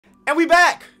And we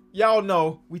back. Y'all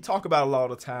know we talk about it all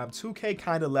the time. 2K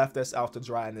kind of left us out to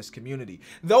dry in this community.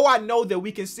 Though I know that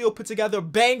we can still put together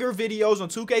banger videos on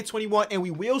 2K21 and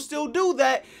we will still do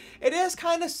that, it is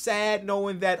kind of sad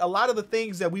knowing that a lot of the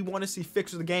things that we want to see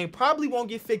fixed in the game probably won't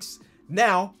get fixed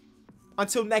now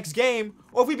until next game.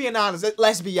 Or if we're being honest,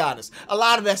 let's be honest, a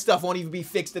lot of that stuff won't even be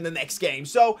fixed in the next game.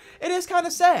 So it is kind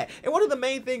of sad. And one of the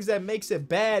main things that makes it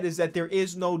bad is that there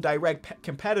is no direct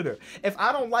competitor. If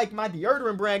I don't like my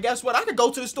deodorant brand, guess what? I could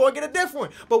go to the store and get a different one.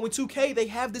 But with 2K, they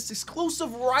have this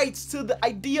exclusive rights to the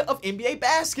idea of NBA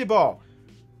basketball.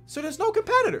 So there's no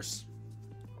competitors,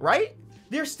 right?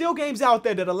 There's still games out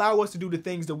there that allow us to do the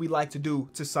things that we like to do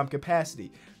to some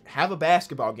capacity. Have a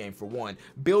basketball game for one.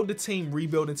 Build a team,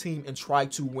 rebuild a team, and try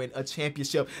to win a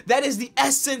championship. That is the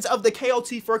essence of the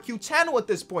KOT4Q channel at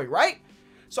this point, right?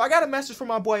 So I got a message from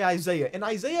my boy Isaiah, and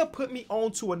Isaiah put me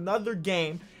on to another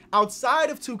game outside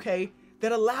of 2K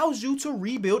that allows you to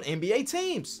rebuild NBA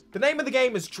teams. The name of the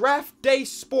game is Draft Day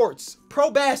Sports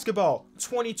Pro Basketball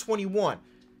 2021.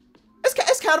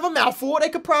 It's kind of a mouthful. They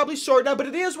could probably shorten that, but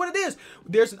it is what it is.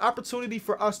 There's an opportunity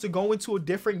for us to go into a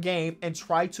different game and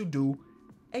try to do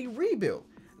a rebuild.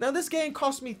 Now, this game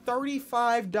cost me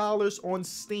 $35 on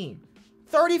Steam.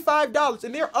 $35.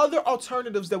 And there are other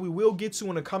alternatives that we will get to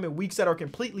in the coming weeks that are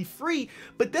completely free,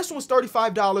 but this one's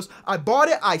 $35. I bought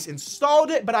it, I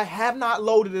installed it, but I have not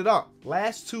loaded it up.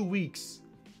 Last 2 weeks,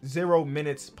 0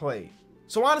 minutes played.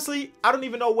 So honestly, I don't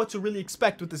even know what to really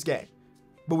expect with this game.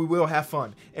 But we will have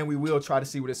fun, and we will try to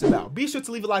see what it's about. Be sure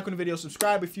to leave a like on the video,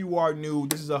 subscribe if you are new.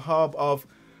 This is a hub of,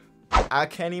 I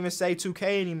can't even say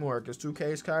 2K anymore because 2K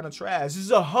is kind of trash. This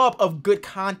is a hub of good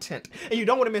content, and you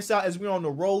don't want to miss out as we're on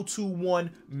the road to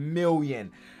 1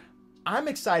 million. I'm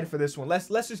excited for this one. Let's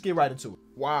just get right into it.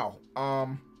 Wow.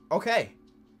 Okay.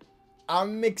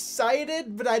 I'm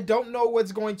excited, but I don't know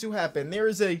what's going to happen. There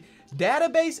is a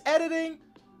database editing.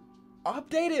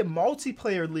 Updated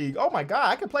multiplayer league. Oh my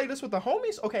god, I can play this with the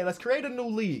homies? Okay, let's create a new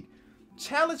league.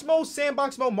 Challenge mode,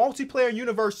 sandbox mode, multiplayer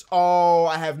universe. Oh,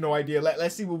 I have no idea.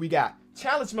 Let's see what we got.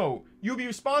 Challenge mode. You'll be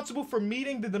responsible for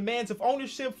meeting the demands of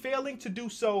ownership. Failing to do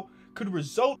so could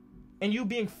result in you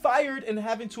being fired and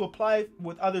having to apply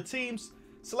with other teams.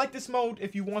 Select this mode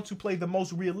if you want to play the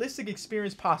most realistic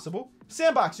experience possible.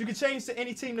 Sandbox. You can change to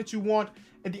any team that you want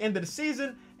at the end of the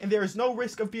season, and there is no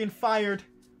risk of being fired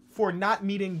for not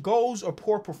meeting goals or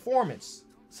poor performance.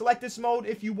 Select this mode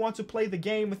if you want to play the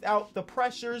game without the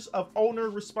pressures of owner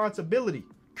responsibility.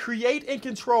 Create and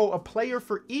control a player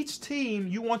for each team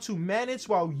you want to manage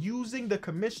while using the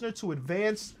commissioner to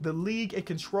advance the league and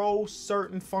control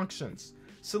certain functions.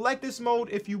 Select this mode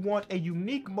if you want a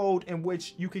unique mode in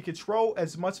which you can control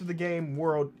as much of the game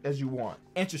world as you want.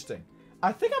 Interesting.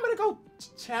 I think I'm gonna go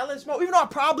challenge mode, even though I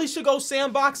probably should go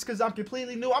sandbox because I'm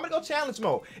completely new. I'm gonna go challenge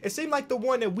mode. It seemed like the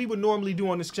one that we would normally do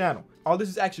on this channel. Oh, this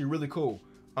is actually really cool.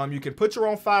 You can put your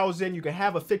own files in, you can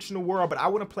have a fictional world, but I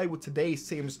want to play with today's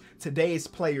teams, today's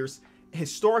players.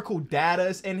 Historical data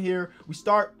is in here. We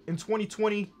start in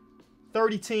 2020,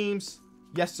 30 teams.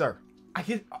 Yes, sir. I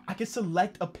can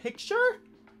select a picture.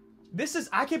 This is,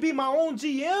 I can be my own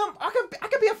GM. I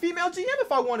could be a female GM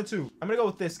if I wanted to. I'm gonna go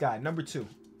with this guy, number 2.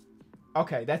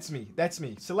 Okay, that's me. That's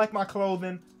me. Select my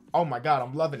clothing. Oh my god,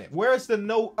 I'm loving it. Where's the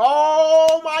note?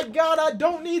 Oh my god, I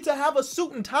don't need to have a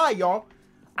suit and tie, y'all.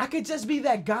 I could just be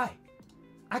that guy.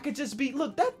 I could just be,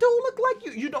 look, that dude look like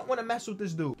you. You don't want to mess with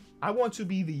this dude. I want to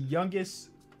be the youngest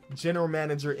general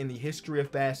manager in the history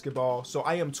of basketball. So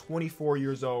I am 24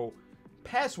 years old.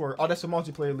 Password. Oh, that's for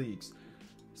multiplayer leagues.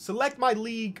 Select my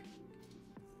league.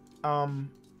 Okay.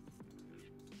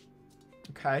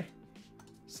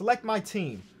 Select my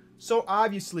team. So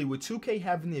obviously with 2K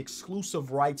having the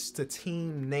exclusive rights to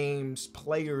team names,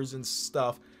 players and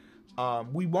stuff,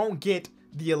 we won't get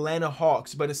the Atlanta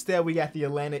Hawks, but instead we got the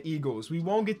Atlanta Eagles. We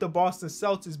won't get the Boston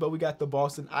Celtics, but we got the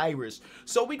Boston Irish.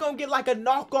 So we gonna get like a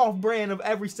knockoff brand of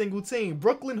every single team.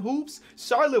 Brooklyn Hoops,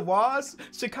 Charlotte Waz,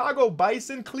 Chicago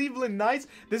Bison, Cleveland Knights.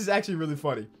 This is actually really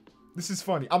funny. This is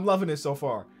funny. I'm loving it so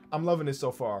far. I'm loving it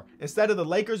so far. Instead of the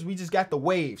Lakers, we just got the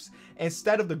Waves.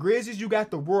 Instead of the Grizzlies, you got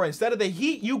the Roar. Instead of the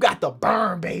Heat, you got the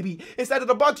Burn, baby. Instead of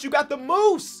the Bucks, you got the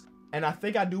Moose. And I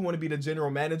think I do want to be the general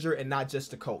manager and not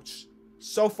just the coach.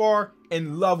 So far,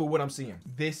 in love with what I'm seeing.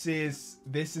 This is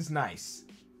nice.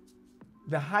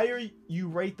 The higher you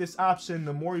rate this option,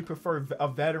 the more you prefer a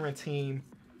veteran team.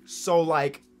 So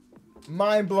like,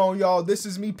 mind blown, y'all. This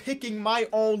is me picking my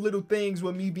own little things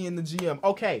with me being the GM.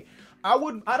 Okay. I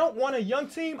don't want a young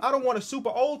team. I don't want a super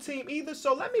old team either.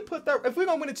 So let me put that. If we're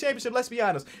gonna win a championship, let's be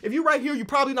honest. If you're right here, you're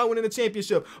probably not winning a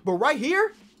championship. But right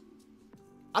here,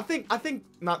 I think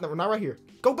not right here.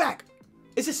 Go back.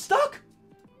 Is it stuck?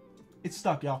 It's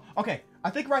stuck, y'all. Okay, I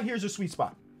think right here's your sweet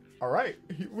spot. All right,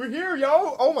 we're here,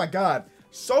 yo. Oh my God.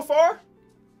 So far,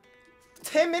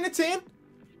 10 minutes in,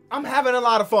 I'm having a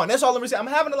lot of fun. That's all I'm gonna say. I'm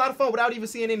having a lot of fun without even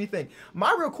seeing anything.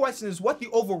 My real question is what the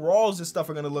overalls and stuff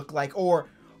are gonna look like, or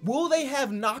will they have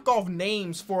knockoff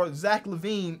names for Zach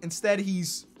LaVine? Instead,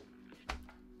 he's,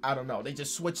 I don't know. They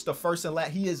just switched the first and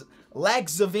last. He is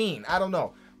Laxavine. I don't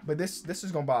know, but this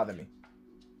is gonna bother me.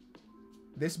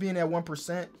 This being at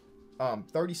 1%,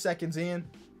 30 seconds in,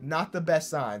 not the best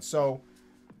sign. So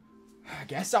I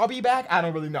guess I'll be back. I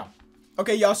don't really know.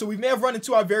 Okay, y'all, so we may have run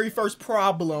into our very first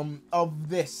problem of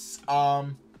this.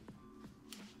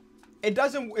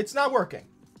 It's not working.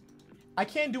 I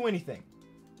can't do anything.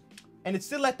 And it's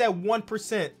still at that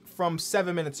 1% from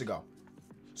 7 minutes ago.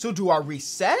 So do I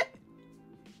reset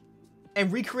and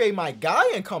recreate my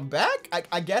guy and come back?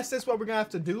 I guess that's what we're gonna have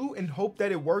to do and hope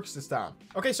that it works this time.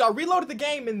 Okay, so I reloaded the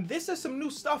game and this is some new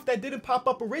stuff that didn't pop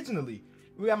up originally.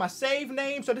 We got my save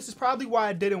name, so this is probably why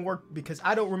it didn't work, because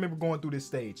I don't remember going through this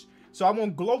stage. So I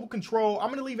want global control. I'm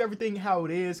gonna leave everything how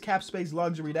it is. Cap space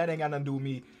luxury, that ain't got nothing to do with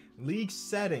me. League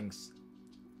settings.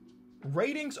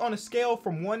 Ratings on a scale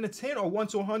from 1 to 10 or 1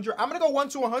 to 100. I'm gonna go 1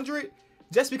 to 100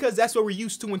 just because that's what we're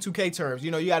used to in 2K terms.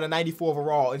 You know, you got a 94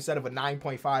 overall instead of a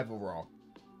 9.5 overall.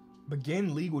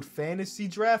 Begin league with fantasy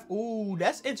draft. Ooh,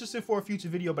 that's interesting for a future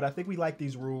video, but I think we like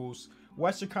these rules.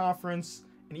 Western Conference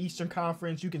and Eastern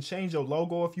Conference. You can change your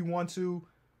logo if you want to.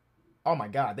 Oh my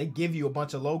God, they give you a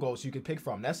bunch of logos you can pick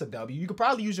from. That's a W. You could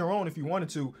probably use your own if you wanted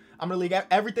to. I'm gonna leave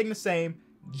everything the same.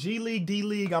 G League, D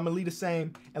League, I'm gonna leave the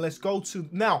same. And let's go to,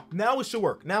 now it should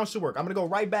work. Now it should work. I'm gonna go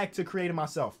right back to creating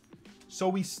myself. So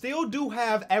we still do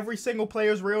have every single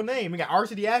player's real name. We got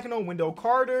Arcidiacono, Wendell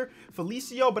Carter,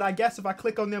 Felicio, but I guess if I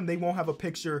click on them, they won't have a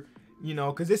picture, you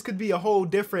know, because this could be a whole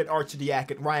different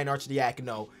Ryan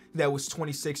Arcidiacono that was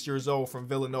 26 years old from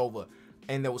Villanova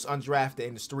and that was undrafted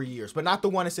in his 3 years, but not the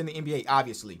one that's in the NBA,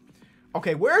 obviously.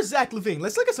 Okay, where's Zach LaVine?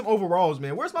 Let's look at some overalls,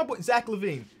 man. Where's my boy Zach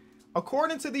LaVine?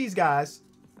 According to these guys,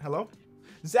 hello?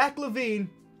 Zach LaVine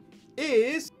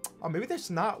is, oh, maybe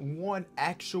there's not one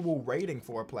actual rating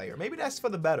for a player. Maybe that's for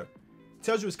the better.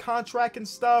 Tells you his contract and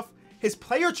stuff. His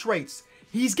player traits.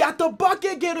 He's got the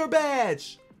bucket getter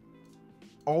badge.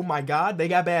 Oh my God, they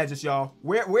got badges, y'all.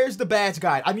 Where's the badge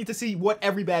guide? I need to see what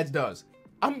every badge does.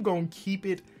 I'm gonna keep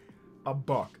it a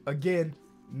buck. Again,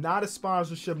 not a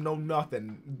sponsorship, no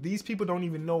nothing. These people don't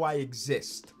even know I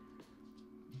exist.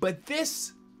 But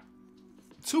this,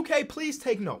 2K, please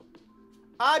take note.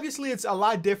 Obviously, it's a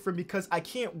lot different because I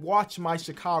can't watch my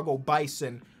Chicago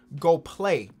Bison go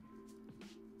play.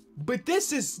 But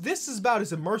this is about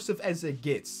as immersive as it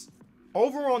gets.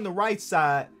 Over on the right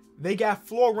side, they got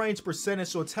floor range percentage,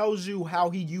 so it tells you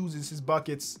how he uses his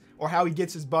buckets or how he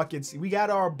gets his buckets. We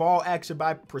got our ball action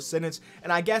by percentage,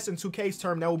 and I guess in 2K's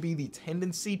term, that will be the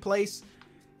tendency place.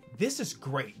 This is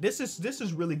great. This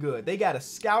is really good. They got a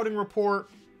scouting report,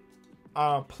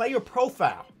 player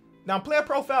profile. Now, player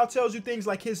profile tells you things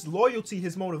like his loyalty,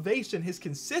 his motivation, his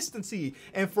consistency,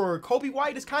 and for Kobe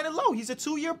White, it's kind of low. He's a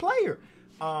 2-year player.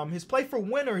 His play for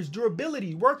winner, his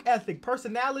durability, work ethic,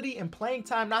 personality, and playing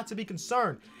time not to be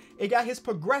concerned. It got his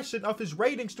progression of his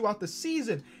ratings throughout the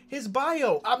season. His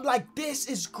bio. I'm like, this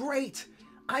is great.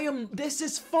 This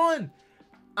is fun.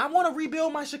 I want to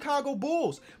rebuild my Chicago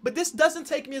Bulls. But this doesn't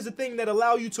take me as a thing that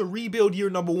allow you to rebuild year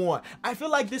number 1. I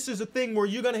feel like this is a thing where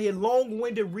you're going to hit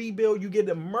long-winded rebuild. You get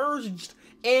immersed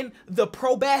in the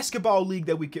pro basketball league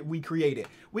that we created.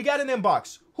 We got an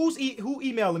inbox. Who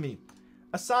emailing me?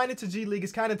 Assign it to G League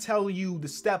is kind of telling you the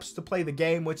steps to play the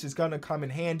game, which is going to come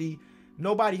in handy.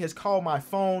 Nobody has called my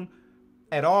phone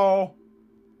at all.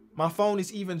 My phone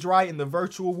is even dry in the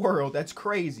virtual world. That's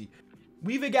crazy.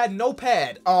 We even got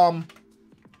Notepad.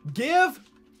 Give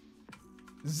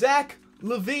Zach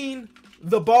LaVine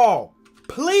the ball,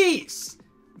 please.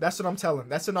 That's what I'm telling.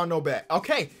 That's in our Notepad.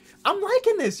 Okay, I'm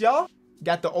liking this, y'all.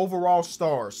 Got the overall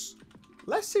stars.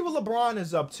 Let's see what LeBron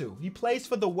is up to. He plays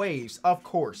for the Waves, of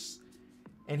course.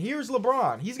 And here's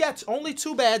LeBron. He's got only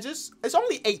 2 badges. It's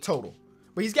only 8 total.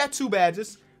 But he's got 2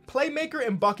 badges. Playmaker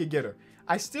and bucket getter.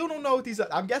 I still don't know what these are.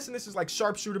 I'm guessing this is like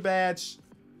sharpshooter badge.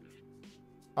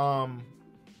 What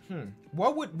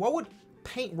would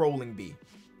paint rolling be?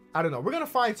 I don't know. We're going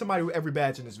to find somebody with every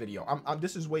badge in this video.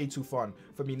 This is way too fun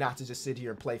for me not to just sit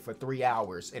here and play for 3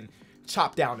 hours and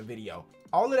chop down the video.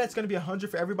 All of that's going to be 100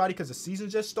 for everybody because the season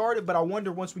just started. But I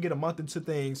wonder once we get a month into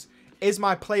things, is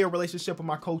my player relationship with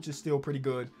my coaches still pretty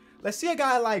good? Let's see a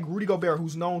guy like Rudy Gobert,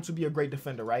 who's known to be a great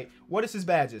defender, right? What is his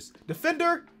badges?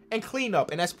 Defender and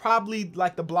cleanup, and that's probably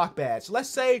like the block badge. Let's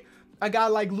say a guy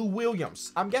like Lou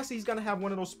Williams. I'm guessing he's going to have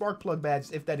one of those spark plug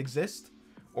badges if that exists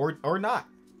or not.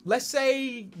 Let's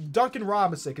say Duncan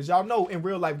Robinson, because y'all know in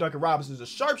real life Duncan Robinson is a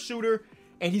sharpshooter,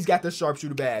 and he's got the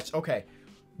sharpshooter badge. Okay,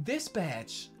 this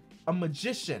badge, a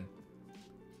magician.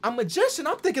 A magician?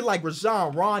 I'm thinking like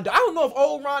Rajon Rondo. I don't know if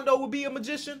old Rondo would be a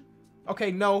magician.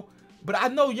 Okay, no. But I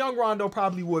know young Rondo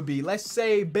probably would be. Let's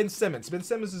say Ben Simmons. Ben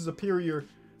Simmons is a superior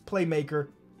playmaker.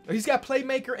 He's got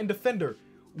playmaker and defender.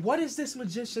 What is this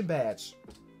magician badge?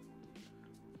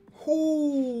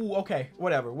 Ooh, okay,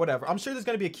 whatever. I'm sure there's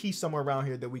gonna be a key somewhere around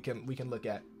here that we can look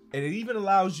at. And it even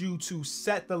allows you to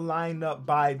set the lineup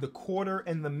by the quarter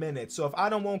and the minute. So if I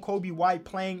don't want Kobe White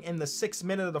playing in the 6th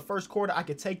minute of the first quarter, I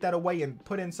could take that away and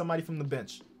put in somebody from the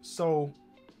bench. So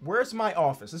where's my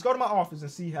office? Let's go to my office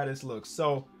and see how this looks.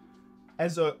 So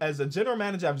as a general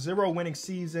manager, I have 0 winning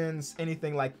seasons,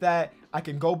 anything like that. I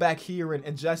can go back here and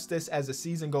adjust this as the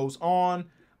season goes on.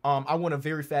 I want a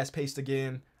very fast paced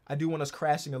again. I do want us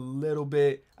crashing a little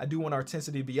bit. I do want our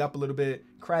intensity to be up a little bit.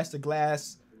 Crash the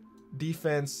glass,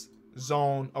 defense,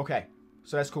 zone. Okay,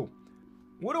 so that's cool.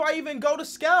 What do I even go to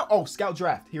scout? Oh, scout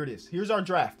draft. Here it is. Here's our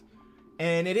draft.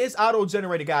 And it is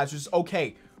auto-generated, guys, which is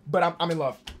okay. But I'm in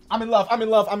love. I'm in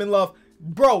love.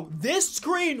 Bro, this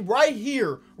screen right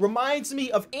here reminds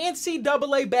me of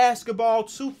NCAA basketball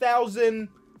 2000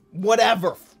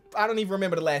 whatever. I don't even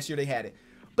remember the last year they had it.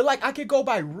 But like, I could go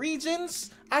by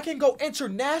regions. I can go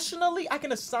internationally. I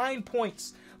can assign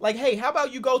points. Like, hey, how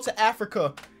about you go to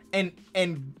Africa and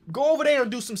go over there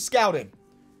and do some scouting?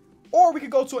 Or we could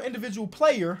go to an individual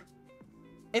player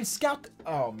and scout.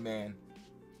 Oh man,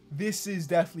 this is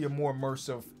definitely a more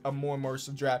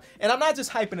immersive draft. And I'm not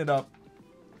just hyping it up.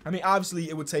 I mean, obviously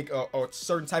it would take a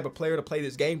certain type of player to play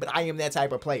this game, but I am that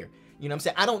type of player. You know what I'm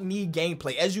saying? I don't need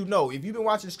gameplay. As you know, if you've been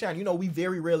watching this channel, you know we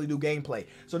very rarely do gameplay.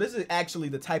 So this is actually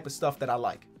the type of stuff that I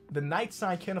like. The Knights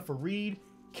signed Kenneth Reed.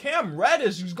 Cam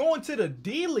Reddish, who's going to the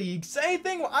D-League. Same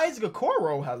thing with Isaac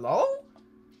Okoro. Hello?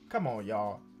 Come on,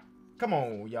 y'all. Come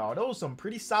on, y'all. Those are some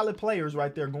pretty solid players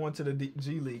right there going to the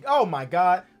G League. Oh, my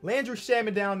God. Landry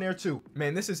Shaman down there, too.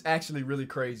 Man, this is actually really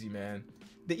crazy, man.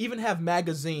 They even have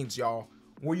magazines, y'all,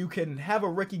 where you can have a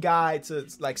rookie guide to,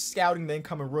 like, scouting the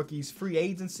incoming rookies, free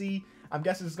agency. I'm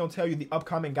guessing it's going to tell you the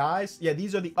upcoming guys. Yeah,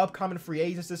 these are the upcoming free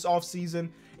agents this offseason.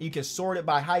 You can sort it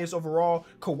by highest overall.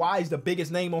 Kawhi is the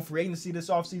biggest name on free agency this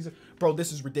offseason. Bro,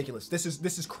 this is ridiculous. This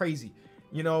is crazy.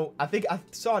 You know, I think I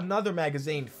saw another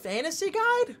magazine, Fantasy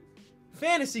Guide?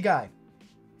 Fantasy Guide.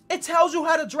 It tells you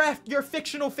how to draft your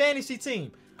fictional fantasy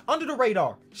team. Under the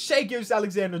radar. Shai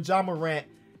Gilgeous-Alexander, John Morant,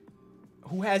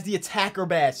 who has the attacker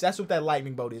badge. That's what that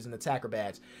lightning bolt is, an attacker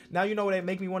badge. Now you know what they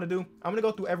make me want to do? I'm going to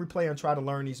go through every player and try to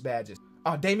learn these badges.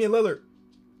 Oh, Damian Lillard.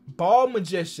 Ball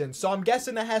magician. So I'm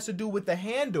guessing that has to do with the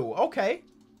handle. Okay.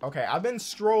 Okay, I've been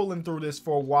strolling through this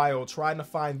for a while trying to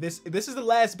find this. This is the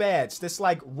last badge. This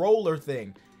like roller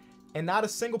thing. And not a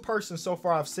single person so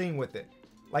far I've seen with it.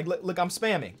 Like, look, I'm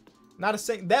spamming. Not a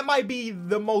single. That might be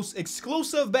the most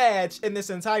exclusive badge in this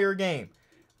entire game.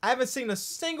 I haven't seen a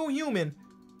single human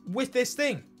with this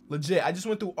thing. Legit. I just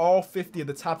went through all 50 of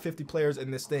the top 50 players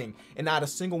in this thing. And not a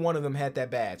single one of them had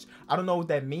that badge. I don't know what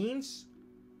that means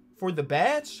for the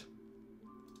badge.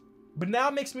 But now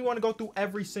it makes me want to go through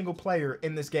every single player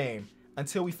in this game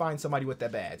until we find somebody with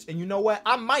that badge. And you know what?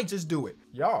 I might just do it.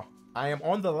 Y'all, I am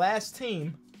on the last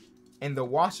team in the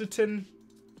Washington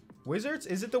Wizards.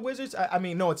 Is it the Wizards? I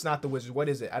mean, no, it's not the Wizards. What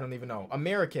is it? I don't even know.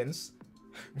 Americans,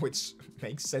 which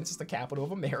makes sense. It's the capital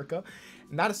of America.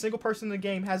 Not a single person in the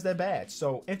game has that badge.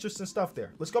 So interesting stuff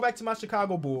there. Let's go back to my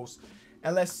Chicago Bulls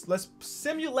and let's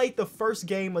simulate the first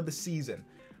game of the season.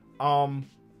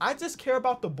 I just care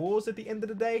about the Bulls at the end of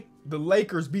the day. The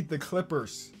Lakers beat the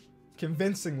Clippers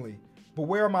convincingly. But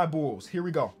where are my Bulls? Here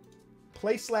we go.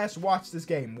 Play/watch this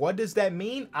game. What does that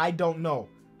mean? I don't know.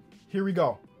 Here we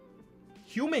go.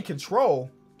 Human control.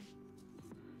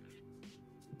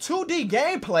 2D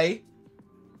gameplay.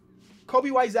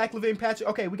 Kobe White, Zach LaVine, Patrick.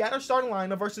 Okay, we got our starting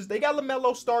lineup versus they got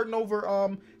LaMelo starting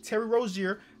over Terry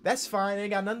Rozier. That's fine. It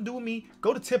ain't got nothing to do with me.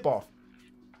 Go to tip-off.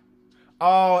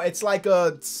 Oh, it's like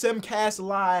a Simcast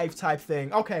Live type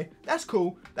thing. Okay, that's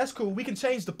cool. That's cool. We can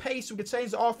change the pace. We can change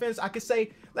the offense. I could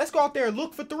say, let's go out there and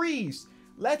look for threes.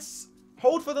 Let's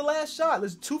hold for the last shot.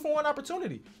 Let's 2-for-1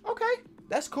 opportunity. Okay,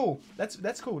 that's cool. That's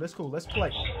cool. That's cool. Let's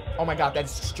play. Oh my God,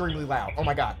 that's extremely loud. Oh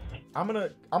my God. I'm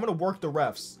gonna work the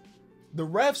refs. The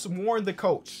refs warned the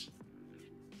coach.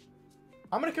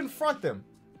 I'm gonna confront them.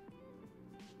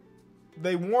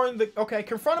 They warned the. Okay,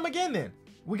 confront them again then.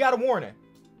 We got a warning.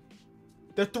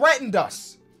 They threatened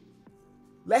us.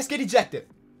 Let's get ejected.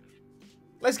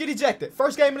 Let's get ejected.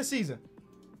 First game of the season.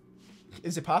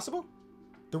 Is it possible?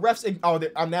 The refs... Oh,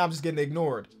 now I'm just getting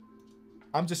ignored.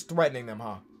 I'm just threatening them,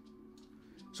 huh?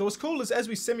 So what's cool is as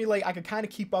we simulate, I can kind of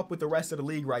keep up with the rest of the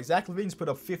league, right? Zach LaVine's put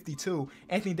up 52.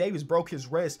 Anthony Davis broke his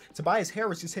wrist. Tobias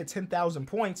Harris just hit 10,000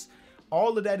 points.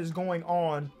 All of that is going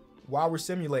on while we're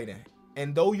simulating.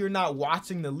 And though you're not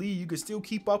watching the league, you can still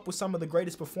keep up with some of the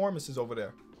greatest performances over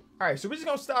there. All right, so we're just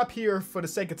going to stop here for the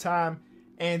sake of time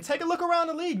and take a look around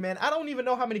the league, man. I don't even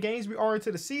know how many games we are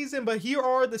into the season, but here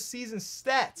are the season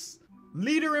stats.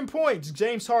 Leader in points,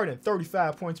 James Harden,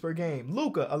 35 points per game.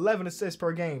 Luka, 11 assists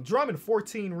per game. Drummond,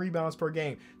 14 rebounds per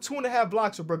game. 2.5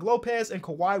 blocks for Brook Lopez, and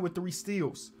Kawhi with 3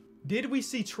 steals. Did we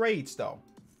see trades, though?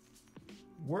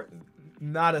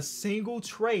 Not a single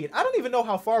trade. I don't even know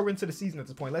how far we're into the season at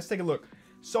this point. Let's take a look.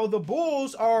 So the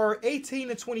Bulls are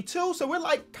 18-22, so we're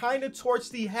like kind of towards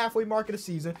the halfway mark of the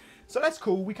season. So that's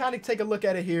cool. We kind of take a look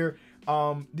at it here.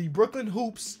 The Brooklyn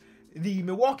Hoops, the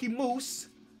Milwaukee Moose,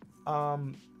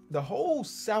 the whole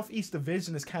Southeast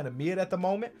Division is kind of mid at the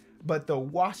moment, but the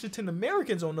Washington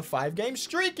Americans on the 5-game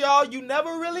streak, y'all. You never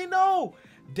really know.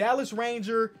 Dallas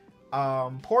Ranger,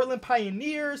 Portland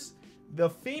Pioneers, the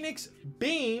Phoenix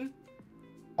Beam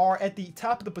are at the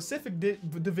top of the Pacific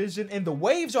Division, and the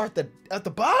Waves are at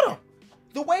the bottom.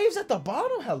 The Waves at the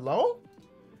bottom. Hello.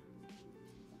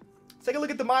 Take a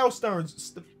look at the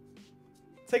milestones.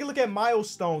 Take a look at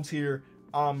milestones here.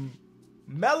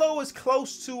 Melo is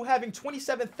close to having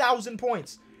 27,000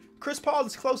 points. Chris Paul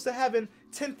is close to having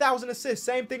 10,000 assists.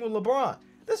 Same thing with LeBron.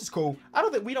 This is cool. I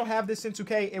don't think we don't have this in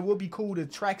 2K. It would be cool to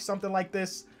track something like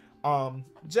this,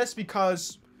 just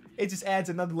because it just adds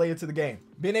another layer to the game.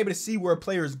 Being able to see where a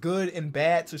player is good and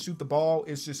bad to shoot the ball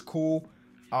is just cool.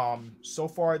 So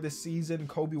far this season,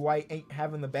 Kobe White ain't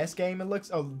having the best game.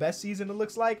 Best season it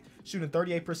looks like, shooting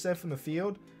 38% from the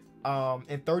field.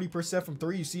 And 30% from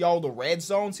 3. You see all the red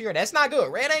zones here. That's not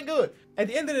good. Red ain't good. At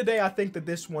the end of the day, I think that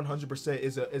this 100%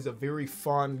 is a very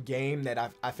fun game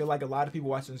that I feel like a lot of people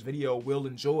watching this video will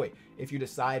enjoy if you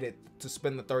decided to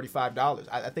spend the $35.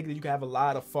 I think that you can have a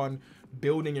lot of fun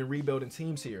building and rebuilding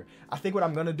teams here. I think what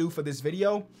I'm going to do for this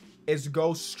video is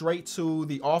go straight to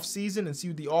the off season and see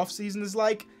what the off season is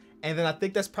like. And then I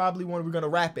think that's probably when we're going to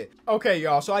wrap it. Okay,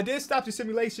 y'all. So I did stop the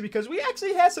simulation because we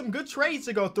actually had some good trades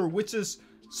to go through, which is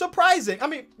surprising. I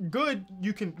mean, good,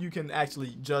 you can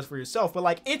actually judge for yourself, but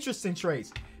like interesting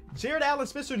trades. Jared Allen,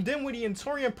 Spencer Dinwiddie, and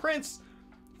Taurean Prince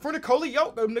for Nikola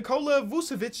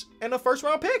Vucevic and a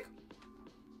first-round pick.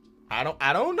 I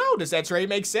don't know. Does that trade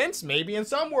make sense? Maybe in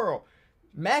some world.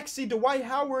 Maxey, Dwight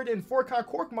Howard, and Furkan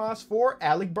Korkmaz for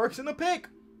Alec Burks and a pick.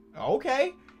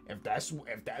 Okay, if that's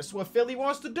what Philly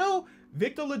wants to do.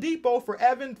 Victor Oladipo for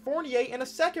Evan Fournier and a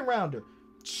second-rounder.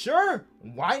 Sure,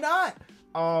 why not?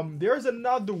 There's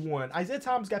another one. Isaiah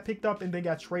Thomas got picked up and then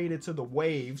got traded to the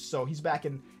Waves, so he's back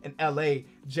in LA.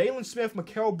 Jalen Smith,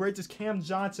 Mikal Bridges, Cam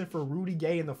Johnson for Rudy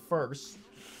Gay in the first.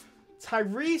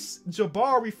 Tyrese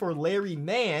Jabari for Larry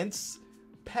Nance.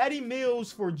 Patty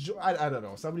Mills for I don't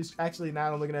know. Somebody's actually,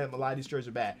 now I'm looking at it, a lot of these trades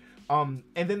are bad. And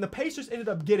then the Pacers ended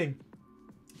up getting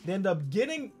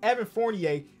Evan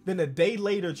Fournier, then a day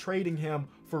later trading him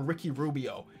for Ricky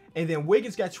Rubio. And then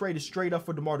Wiggins got traded straight up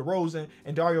for DeMar DeRozan,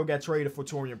 and Dario got traded for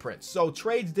Taurean Prince. So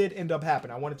trades did end up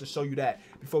happening. I wanted to show you that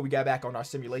before we got back on our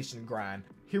simulation grind.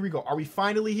 Here we go. Are we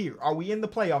finally here? Are we in the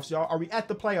playoffs, y'all? Are we at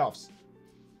the playoffs?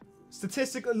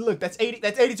 Statistically, look, that's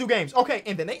 82 games. Okay,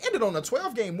 and then they ended on a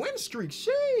 12-game win streak.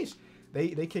 Sheesh.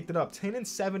 They kicked it up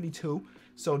 10-72.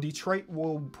 So Detroit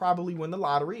will probably win the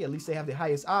lottery. At least they have the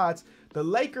highest odds. The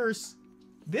Lakers,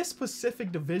 this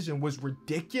Pacific Division was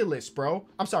ridiculous, bro.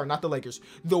 I'm sorry, not the Lakers.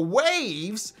 The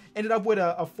Waves ended up with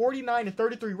a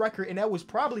 49-33 record, and that was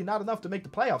probably not enough to make the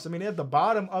playoffs. I mean, they're at the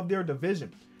bottom of their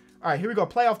division. All right, here we go.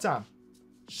 Playoff time.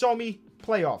 Show me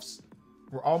playoffs.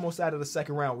 We're almost out of the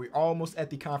second round. We're almost at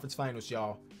the conference finals,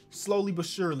 y'all. Slowly but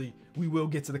surely, we will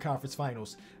get to the conference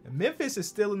finals. And Memphis is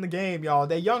still in the game, y'all.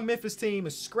 That young Memphis team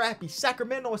is scrappy.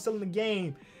 Sacramento is still in the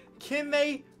game. Can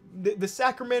they, the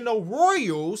Sacramento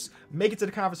Royals, make it to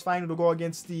the conference final to go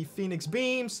against the Phoenix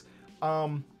Beams,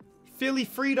 Philly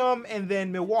Freedom, and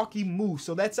then Milwaukee Moose?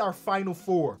 So that's our final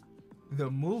four. The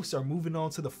Moose are moving on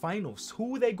to the finals. Who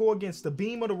will they go against, the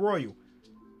Beam or the Royal?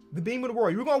 The Beam or the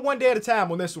Royal. We're going one day at a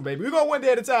time on this one, baby. We're going one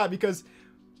day at a time because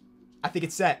I think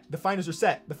it's set. The finals are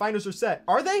set. The finals are set.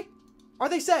 Are they? Are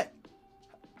they set?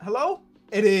 Hello?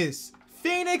 It is.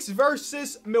 Phoenix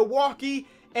versus Milwaukee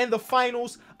in the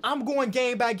finals. I'm going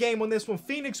game by game on this one.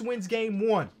 Phoenix wins game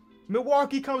 1.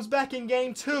 Milwaukee comes back in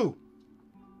game 2.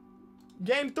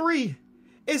 Game 3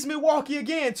 is Milwaukee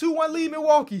again. 2-1 lead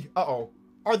Milwaukee. Uh-oh.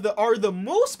 Are the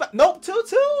Moose? Nope,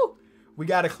 2-2. We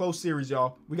got a close series,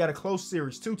 y'all. We got a close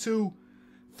series. 2-2.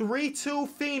 3-2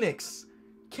 Phoenix.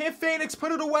 Can Phoenix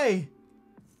put it away?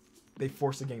 They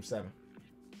forced a game 7.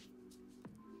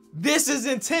 This is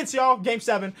intense, y'all. Game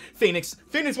 7, Phoenix.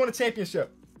 Phoenix won a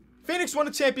championship. Phoenix won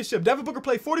the championship. Devin Booker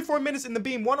played 44 minutes in the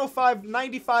Beam,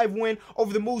 105-95 win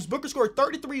over the Moves. Booker scored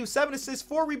 33 with 7 assists,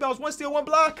 4 rebounds, 1 steal, 1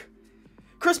 block.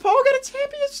 Chris Paul got a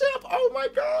championship. Oh my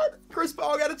God. Chris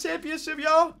Paul got a championship,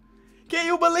 y'all. Can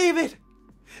you believe it?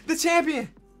 The champion,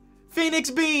 Phoenix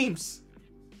Beams.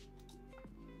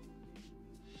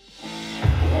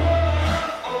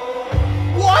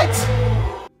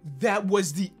 What? That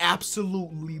was the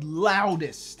absolutely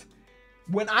loudest.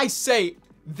 When I say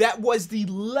that was the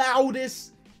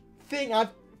loudest thing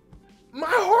my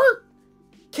heart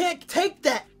can't take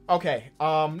that. Okay,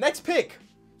 next pick.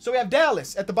 So we have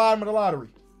Dallas at the bottom of the lottery,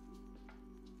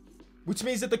 which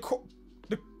means that the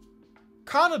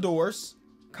Condors,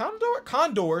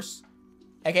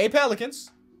 aka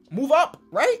Pelicans, move up,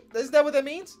 right? Is that what that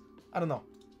means? I don't know.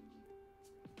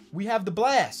 We have the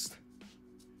Blast,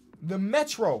 the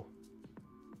Metro,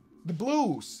 the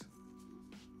Blues.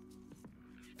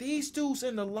 These dudes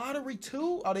in the lottery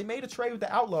too? Oh, they made a trade with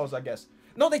the Outlaws, I guess.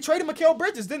 No, they traded Mikal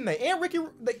Bridges, didn't they? And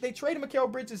they traded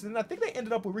Mikal Bridges, and I think they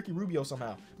ended up with Ricky Rubio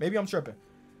somehow. Maybe I'm tripping.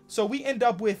 So we end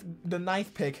up with the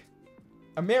 9th pick.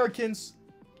 Americans.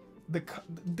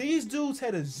 These dudes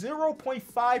had a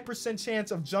 0.5%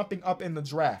 chance of jumping up in the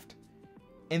draft.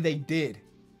 And they did.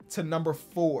 To number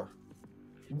 4.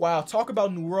 Wow, talk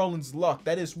about New Orleans luck.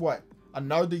 That is what?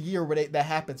 Another year where that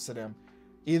happens to them.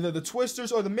 Either the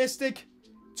Twisters or the Mystic.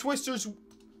 Twisters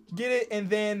get it, and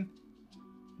then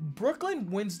Brooklyn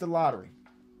wins the lottery.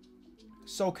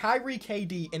 So Kyrie,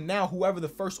 KD, and now whoever the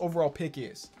first overall pick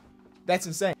is. That's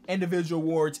insane. Individual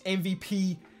awards,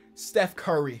 MVP, Steph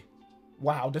Curry.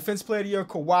 Wow. Defense Player of the Year,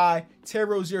 Kawhi. Terry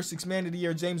Rozier, Sixth Man of the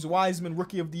Year. James Wiseman,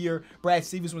 Rookie of the Year. Brad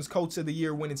Stevens wins Coach of the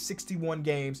Year, winning 61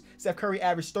 games. Steph Curry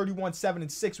averaged 31, 7,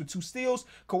 and 6 with 2 steals.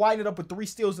 Kawhi ended up with 3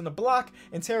 steals in the block,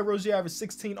 and Terry Rozier averaged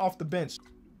 16 off the bench.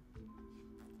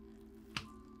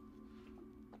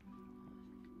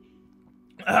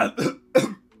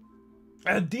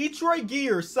 Detroit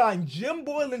Gears signed Jim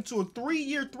Boylan to a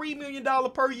 3-year, $3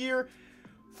 million per year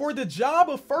for the job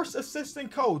of first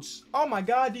assistant coach. Oh my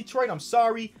God, Detroit, I'm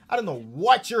sorry. I don't know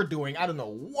what you're doing. I don't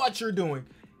know what you're doing.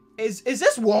 Is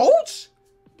this Woj?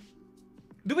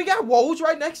 Do we got Woj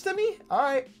right next to me? All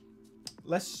right,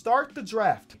 let's start the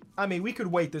draft. I mean, we could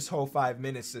wait this whole 5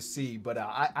 minutes to see, but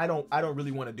I don't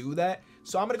really want to do that.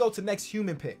 So I'm gonna go to next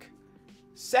human pick.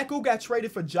 Sekou got traded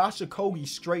for Josh Okogie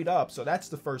straight up, so that's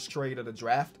the first trade of the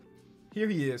draft. Here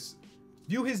he is.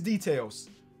 View his details.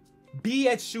 B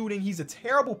at shooting. He's a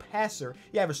terrible passer.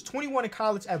 He averaged 21 in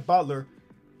college at Butler.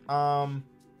 I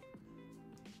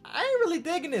ain't really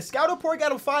digging this. Scout report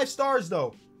got him 5 stars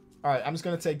though. All right, I'm just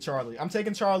gonna take Charlie. I'm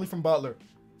taking Charlie from Butler.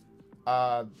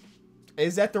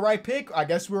 Is that the right pick? I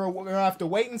guess we're gonna have to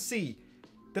wait and see.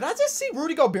 Did I just see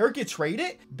Rudy Gobert get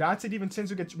traded? Dante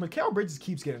DiVincenzo gets... Mikal Bridges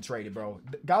keeps getting traded, bro.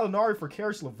 Gallinari for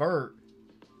Karis LeVert.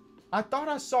 I thought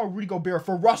I saw Rudy Gobert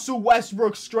for Russell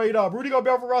Westbrook straight up. Rudy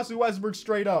Gobert for Russell Westbrook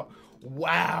straight up.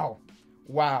 Wow.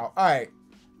 Wow. All right.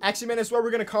 Actually, man, that's what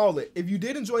we're going to call it. If you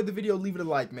did enjoy the video, leave it a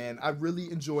like, man. I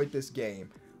really enjoyed this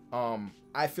game.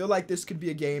 I feel like this could be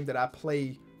a game that I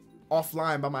play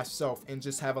offline by myself and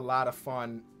just have a lot of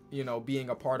fun, you know, being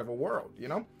a part of a world, you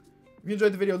know? If you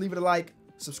enjoyed the video, leave it a like.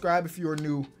 Subscribe if you are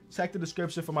new. Check the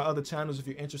description for my other channels if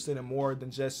you're interested in more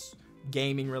than just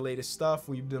gaming related stuff.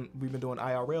 We've been doing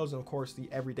IRLs and of course the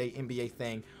everyday NBA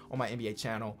thing on my NBA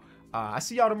channel. I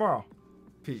see y'all tomorrow.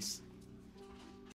 Peace.